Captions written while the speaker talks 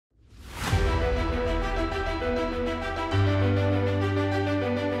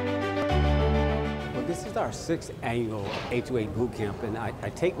our 6th annual HOA Bootcamp, and I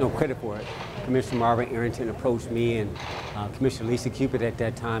take no credit for it. Commissioner Marvin Arrington approached me and Commissioner Lisa Cupid at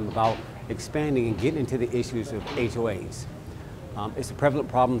that time about expanding and getting into the issues of HOAs. It's a prevalent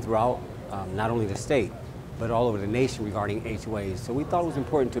problem throughout not only the state, but all over the nation regarding HOAs. So we thought it was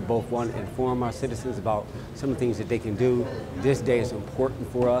important to both, one, inform our citizens about some of the things that they can do. This day is important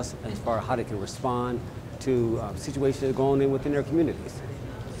for us as far as how they can respond to situations that are going in within their communities.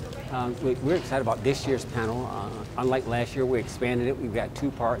 We're excited about this year's panel. Unlike last year, we expanded it. We've got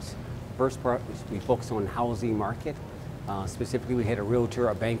 2 parts. First part, we focus on housing market. Specifically, we had a realtor,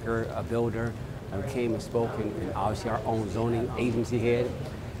 a banker, a builder who came and spoke, and obviously our own zoning agency head.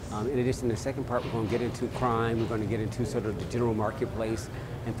 In addition, the second part, we're going to get into crime. We're going to get into sort of the general marketplace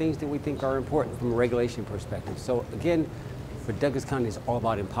and things that we think are important from a regulation perspective. So again, for Douglas County, it's all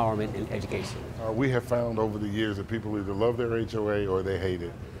about empowerment and education. We have found over the years that people either love their HOA or they hate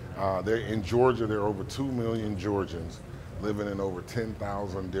it. In Georgia, there are over 2 million Georgians living in over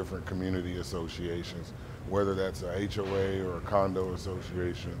 10,000 different community associations, whether that's a HOA or a condo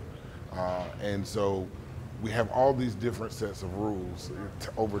association. And so we have all these different sets of rules,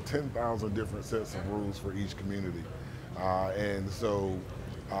 over 10,000 different sets of rules for each community. And so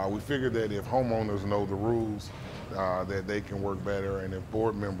we figured that if homeowners know the rules, that they can work better, and if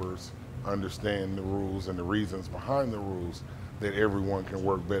board members understand the rules and the reasons behind the rules, that everyone can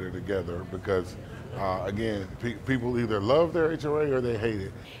work better together, because again, people either love their HOA or they hate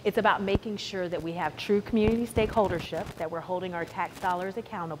it. It's about making sure that we have true community stakeholdership, that we're holding our tax dollars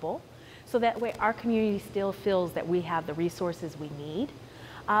accountable, so that way our community still feels that we have the resources we need.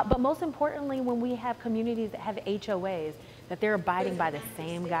 But most importantly, when we have communities that have HOAs, that they're abiding by the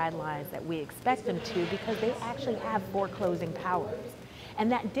same guidelines that we expect them to, because they actually have foreclosing powers.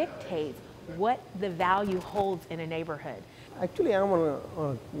 And that dictates what the value holds in a neighborhood. Actually, I'm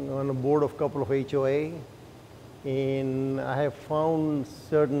on a board of a couple of HOA, and I have found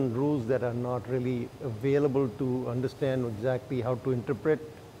certain rules that are not really available to understand exactly how to interpret.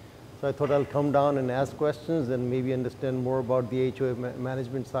 So I thought I'll come down and ask questions and maybe understand more about the HOA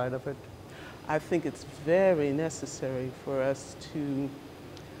management side of it. I think it's very necessary for us to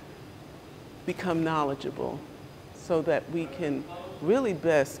become knowledgeable so that we can really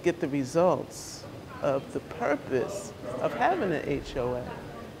best get the results of the purpose of having an HOA.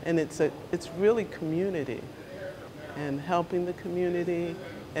 And it's really community, and helping the community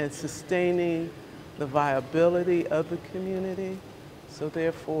and sustaining the viability of the community. So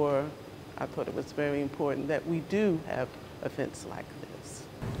therefore, I thought it was very important that we do have events like this.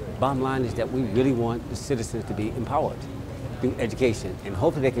 Bottom line is that we really want the citizens to be empowered through education, and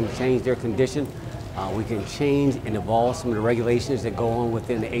hopefully they can change their condition. We can change and evolve some of the regulations that go on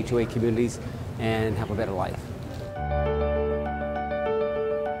within the HOA communities and have a better life.